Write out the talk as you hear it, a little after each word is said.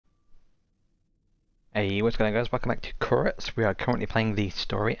Hey, what's going on, guys? Welcome back to Chorus. We are currently playing the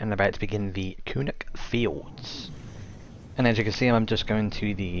story and about to begin the Kinuuk Fields. And as you can see, I'm just going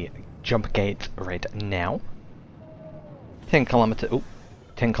to the jump gate right now. 10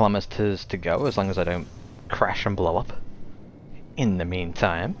 kilometers to go, as long as I don't crash and blow up. In the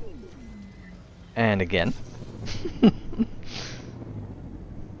meantime. And again.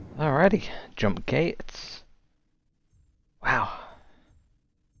 Alrighty, jump gates. Wow.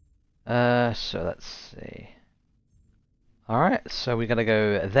 So let's see. Alright, so we gotta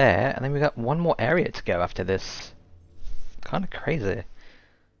go there, and then we got one more area to go after this. Kinda crazy.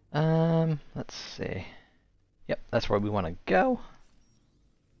 Let's see. Yep, that's where we wanna go.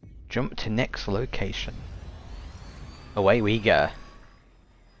 Jump to next location. Away we go.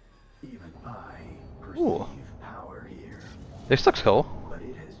 Even I Ooh. perceive power here, This looks cool. but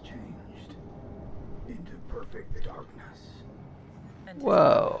it has changed into perfect darkness.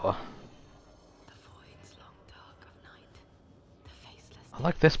 Whoa. The void's long dark of night. The faceless I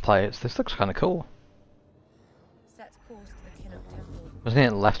like this place. This looks kinda cool. set course to the Kinuuk temple. Wasn't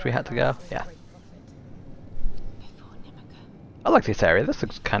it left we had to go? Yeah. Before Nimica. I like this area. This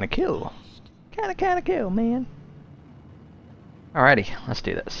looks kinda cool. Kinda cool, man. Alrighty, let's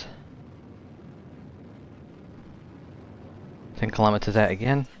do this. 10 kilometers out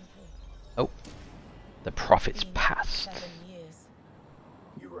again. Oh, the Prophet's Past. 7 years.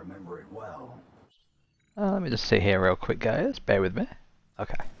 You remember it well. Let me just see here real quick, guys. Bear with me.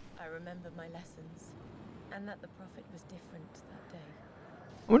 Okay. I remember my lessons, and that the prophet was different that day.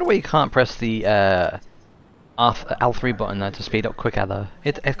 I wonder why you can't press the L3 button there to speed up quicker though.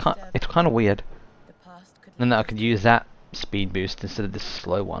 It's kind of weird. The past could Then I could use that speed boost instead of this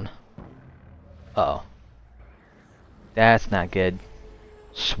slow one. Uh oh. That's not good.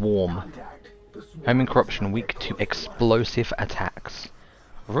 Swarm. Contact the swarm. Homing corruption weak to explosive attacks.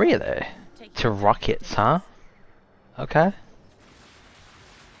 Really? To rockets, huh? Okay.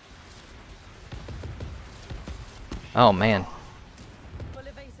 Oh man. full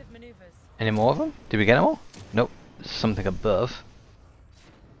evasive maneuvers. Any more of them? Did we get them all? Nope. There's something above.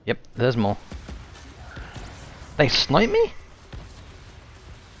 Yep, there's more. They snipe me?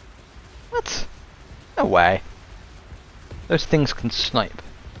 What? No way. Those things can snipe.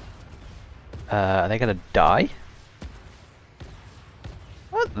 Are they gonna die?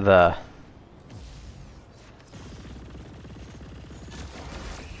 What the?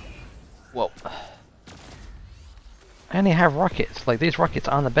 Whoa. I only have rockets. Like, these rockets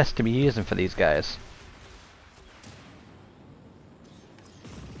aren't the best to be using for these guys.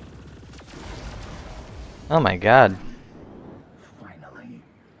 Oh my god. Finally.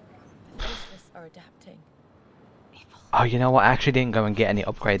 The faceless are adapting. Oh, you know what? I actually didn't go and get any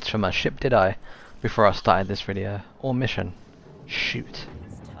upgrades for my ship, did I? Before I started this video. Or mission. Shoot.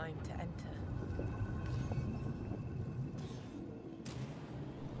 It's time to enter.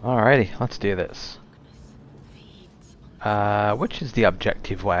 Alrighty, let's do this. Feeds on Which is the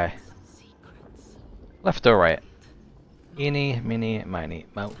objective way? secrets Left or right? Eeny, meeny, miny,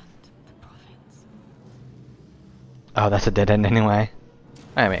 mo. and the prophets. Oh, that's a dead end anyway.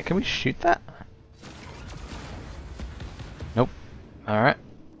 Wait a minute, can we shoot that? Nope. Alright.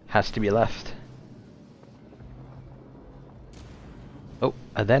 Has to be left. Oh,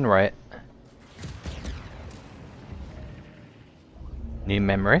 and then right. New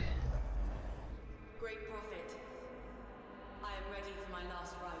memory. Great Prophet, I am ready for my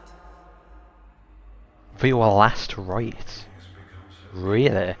last rite. For your last rite.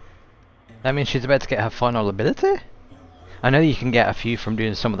 Really? That means she's about to get her final ability? I know you can get a few from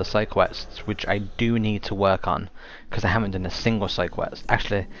doing some of the side quests, which I do need to work on, because I haven't done a single side quest.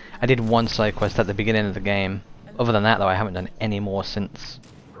 Actually, I did one side quest at the beginning of the game. Other than that, though, I haven't done any more since.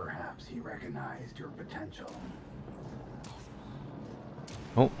 Perhaps he recognized your potential.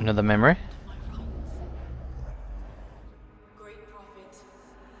 Oh, another memory. Great Prophet,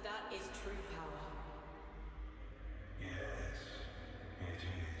 that is true power. Yes, it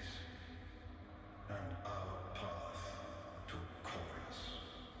is. And our path to chorus.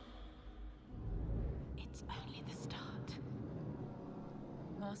 It's only the start.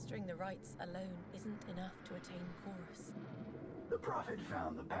 Mastering the rites alone isn't enough to attain chorus. The prophet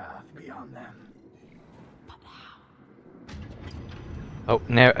found the path beyond them. But how? Oh,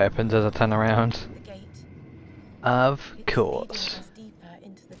 now it opens as I turn around. The gate. Of It's course. leading us deeper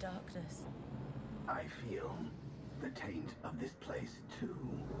into the darkness. I feel the taint of this place too.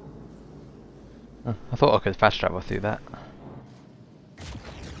 Oh, I thought I could fast travel through that.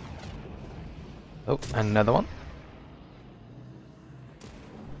 Oh, another one.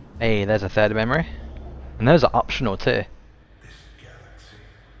 Hey, there's a third memory. And those are optional too. This galaxy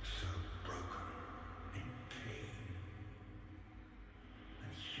so broken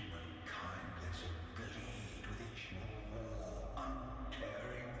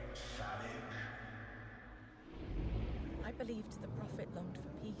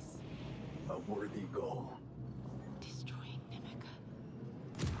A worthy goal. Destroying Nimica.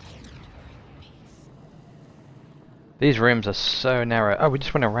 Dare to bring peace. These rooms are so narrow. Oh, we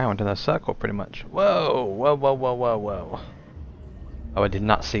just went around in a circle pretty much. Whoa, whoa, whoa, whoa, whoa, whoa. Oh, I did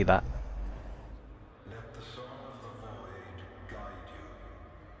not see that. Let the Son of the Void guide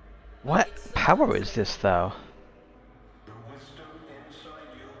you. What power is this though? The wisdom inside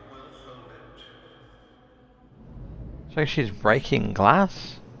you will hold it. It's like she's breaking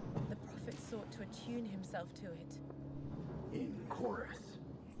glass. The prophet sought to attune himself to it. In chorus.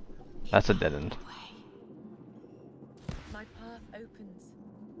 That's a dead end. My path opens.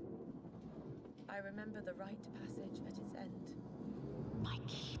 I remember the right passage at its end. My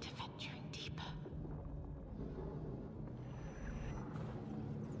key to venturing deeper.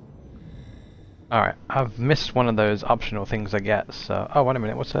 Alright, I've missed one of those optional things I get, so... Oh, wait a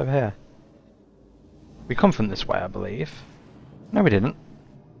minute, what's over here? We come from this way, I believe. No, we didn't.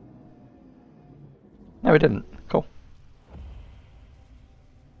 No, we didn't. Cool.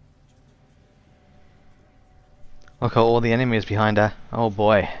 Look at all the enemies behind her. Oh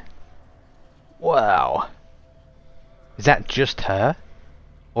boy. Wow. Is that just her?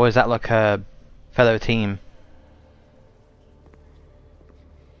 Or is that like her fellow team?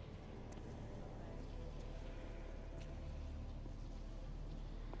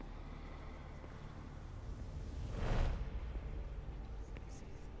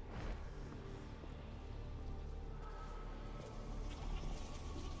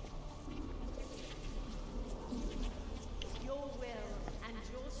 Your will and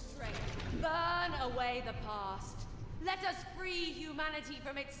your strength burn away the past. Let us free humanity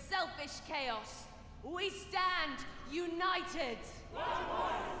from its selfish chaos. We stand united.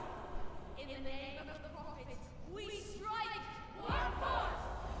 In the name of the prophet, we strike one force.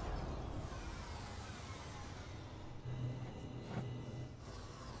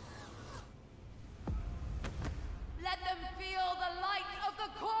 Let them feel the light of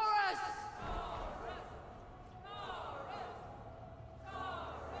the chorus.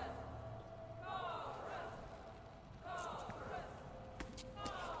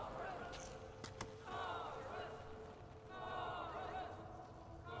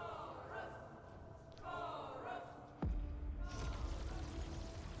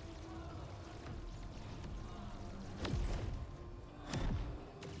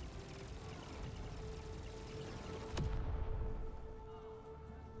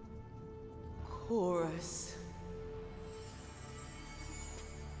 Chorus.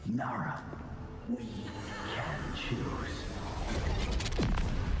 Nara, we can choose.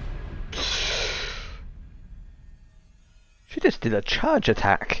 She just did a charge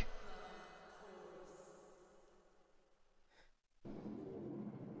attack.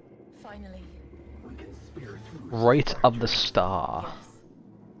 Finally. We can spear through. Rite of the Star. Yes.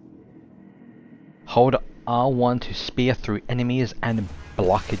 Hold R1 to spear through enemies and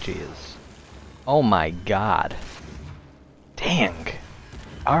blockages. Oh my god. Dang.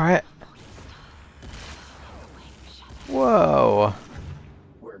 Alright. Whoa.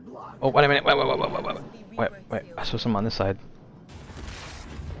 We're blocked. Oh, wait a minute. Wait. I saw some on this side.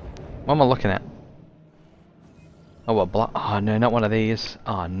 What am I looking at? Oh, a block. Oh no, not one of these.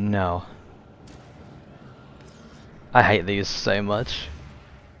 Oh no. I hate these so much.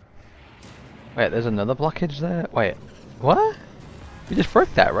 Wait, there's another blockage there? Wait. What? We just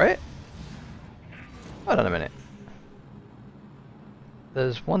broke that, right? Hold on a minute.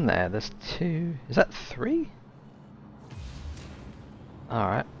 There's one there, there's two. Is that three?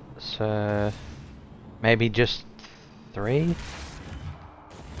 Alright, so maybe just three?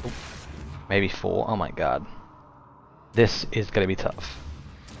 Oop. Maybe four. Oh my god. This is gonna be tough.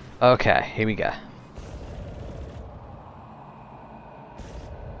 Okay, here we go.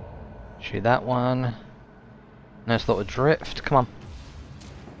 Shoot that one. Nice little drift. Come on.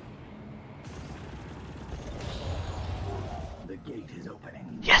 The gate is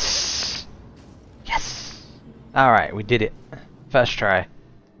opening. Yes! Yes! Alright, we did it. First try.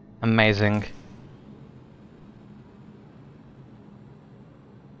 Amazing.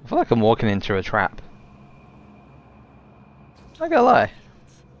 I feel like I'm walking into a trap. Not gonna lie.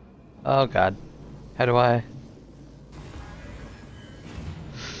 Oh god. How do I...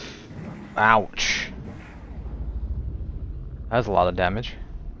 Ouch. That's a lot of damage.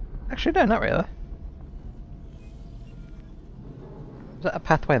 Actually, no, not really. Is that a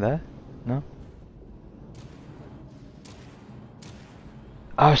pathway there? No?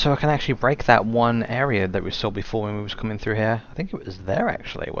 Oh, so I can actually break that one area that we saw before when we was coming through here. I think it was there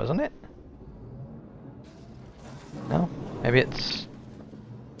actually, wasn't it? No? Maybe it's...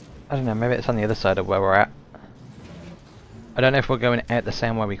 I don't know, maybe it's on the other side of where we're at. I don't know if we're going out the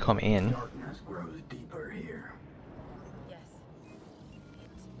same way we come in. Darkness.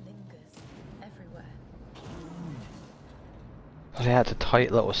 Yeah, it's a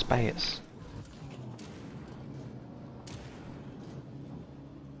tight little space.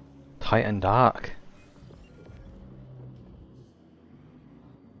 Tight and dark.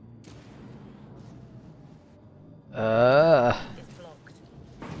 It's blocked.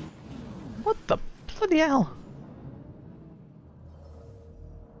 What the bloody hell?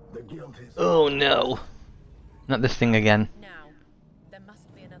 The guild is Oh no. Not this thing again. Now, there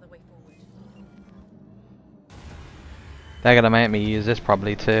must be another way forward. They're gonna make me use this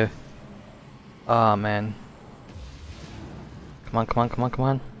probably too. Oh man. Come on, come on, come on, come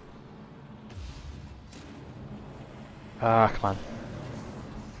on. Ah, come on.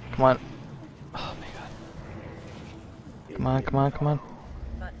 Come on. Oh my god. Come on, come on, come on.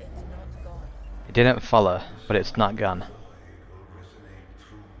 But it's not gone. It didn't follow, but it's not gone. Resonate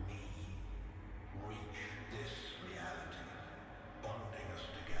through me. Reach this reality, bonding us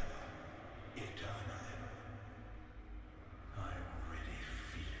together eternally. I'm ready to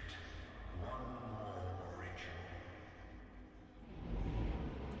feel it. One more ritual.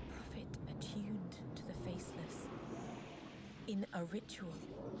 Prophet attuned to the faceless. In a ritual.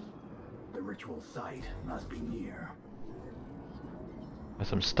 the ritual site must be near. There's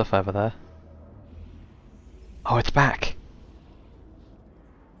some stuff over there. Oh, it's back.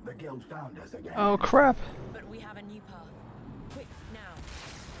 The guild found us again. Oh crap. But we have a new path. Quick, now.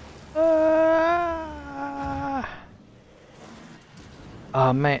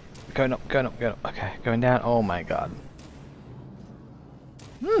 Oh mate, going up, going up, going up. Okay, going down. Oh my god.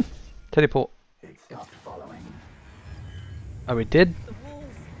 Teleport. It stopped following. Oh, we did. The walls.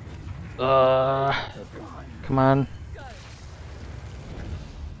 It's gone. Come on. Go.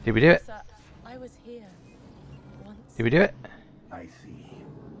 Did we do it? Sir, I was here. Once. Did we do it? I see.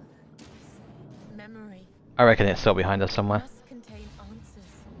 Memory I reckon it's still behind us somewhere. must contain answers.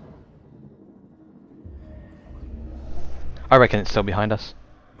 I reckon it's still behind us.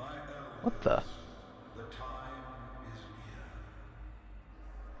 My elders, What the? the time is near.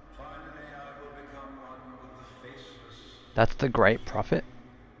 Finally, I will become one with the faceless. That's the Great Prophet?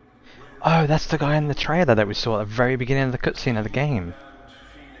 Oh, that's the guy in the trailer that we saw at the very beginning of the cutscene of the game. And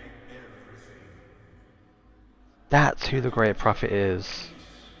feeling everything. That's who the Great Prophet is.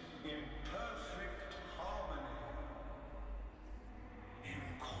 In perfect harmony. In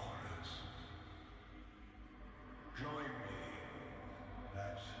chorus. Join me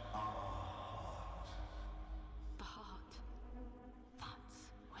at our heart. The heart. That's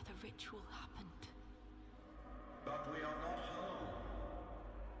where the ritual happened. But we are not whole.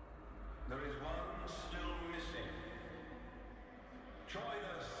 There is one still missing. Join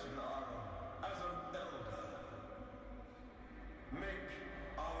us, Nara, as an elder. Make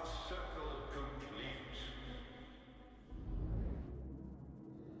our circle complete.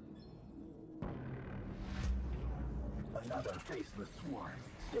 Another faceless swarm.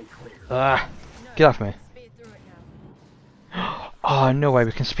 Stay clear. Ah, get off me. Spear through it now. Oh, no way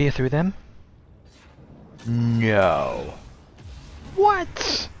we can spear through them? No.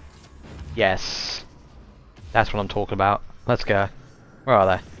 What? Yes. That's what I'm talking about. Let's go. Where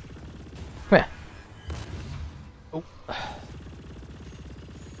are they? Come here. Oh.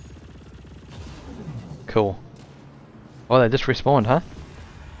 Cool. Oh, they just respawned, huh?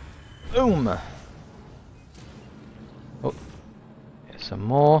 Boom! Oh. Here's some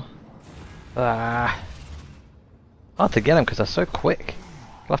more. Ah. Hard to get them because they're so quick.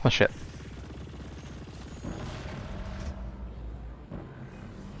 Get off my ship.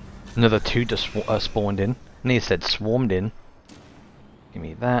 Another two just spawned in. And he said swarmed in. Give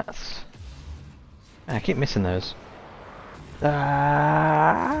me that. I keep missing those.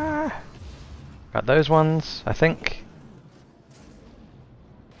 Ah. Got those ones, I think.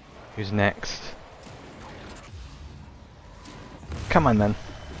 Who's next? Come on then.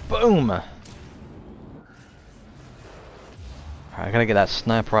 Boom! Alright, I gotta get that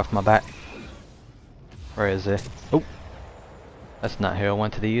sniper off my back. Where is he? Oh! That's not who I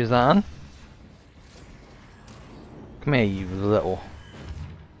wanted to use that on. Come here, you little.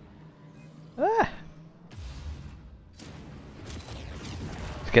 Ah!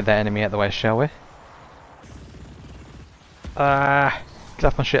 Let's get that enemy out of the way, shall we? Ah! Get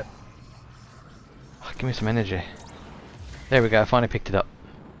off my ship. Oh, give me some energy. There we go, I finally picked it up.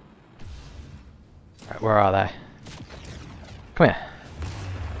 Right, where are they? Come here.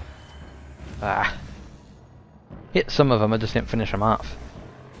 Ah. Hit some of them, I just didn't finish them off.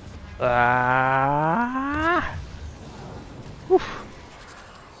 Ah. Oof.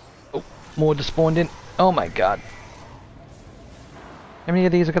 Oh, more just spawned in. Oh my god. How many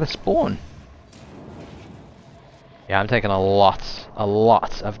of these are gonna spawn? Yeah, I'm taking a lot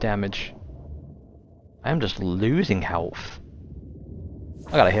of damage. I am just losing health.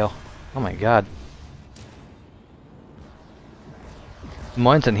 I gotta heal. Oh my god.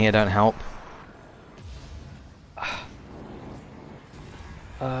 Mines in here don't help.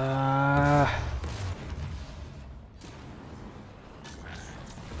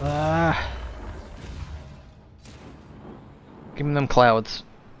 Give me them clouds.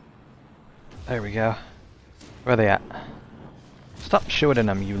 There we go. Where are they at? Stop shooting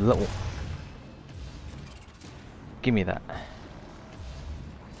them, you little... Give me that.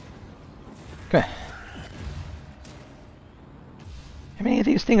 Come here. How many of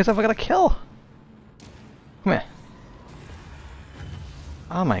these things have I got to kill? Come here.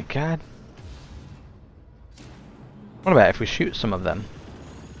 Oh my god. What about if we shoot some of them?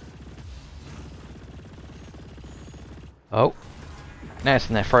 Oh. Nice,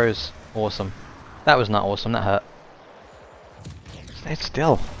 and they froze. Awesome. That was not awesome, that hurt. Stay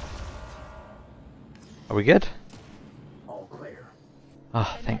still. Are we good? All clear.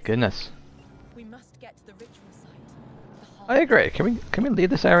 Oh, thank goodness. We must get to the ritual site. The heart. I agree. Can we leave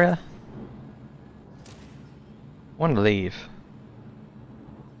this area? I want to leave.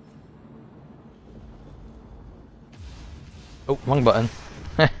 Oh, wrong button.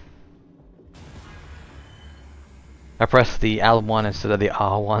 I pressed the L1 instead of the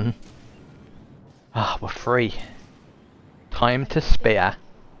R1. Ah, we're free. Time to spare.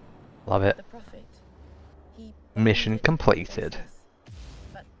 Love it. The prophet. He Mission bonded completed. with us,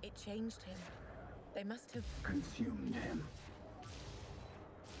 but it changed him. They must have. Consumed him.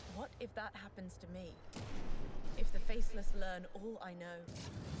 What if that happens to me? If the faceless learn all I know,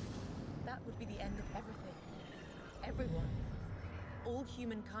 that would be the end of everything. Everyone. All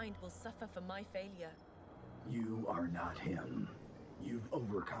humankind will suffer for my failure. You are not him. You've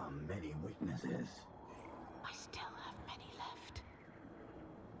overcome many weaknesses. I still have many left.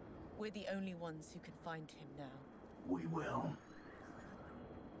 We're the only ones who can find him now. We will.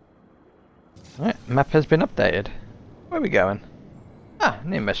 Alright, map has been updated. Where are we going? Ah,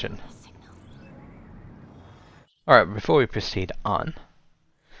 new mission. Alright, before we proceed on,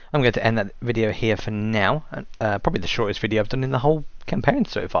 I'm going to end that video here for now. Probably the shortest video I've done in the whole campaign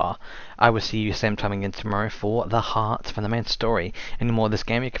so far. I will see you same time again tomorrow for the heart from the main story. Any more of this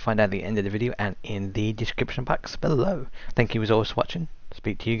game you can find out at the end of the video and in the description box below. Thank you as always for watching.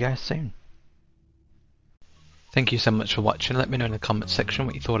 Speak to you guys soon. Thank you so much for watching. Let me know in the comments section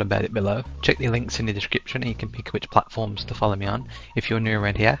what you thought about it below. Check the links in the description and you can pick which platforms to follow me on. If you're new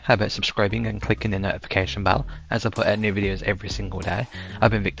around here, how about subscribing and clicking the notification bell as I put out new videos every single day.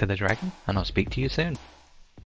 I've been VictaTheDragon and I'll speak to you soon.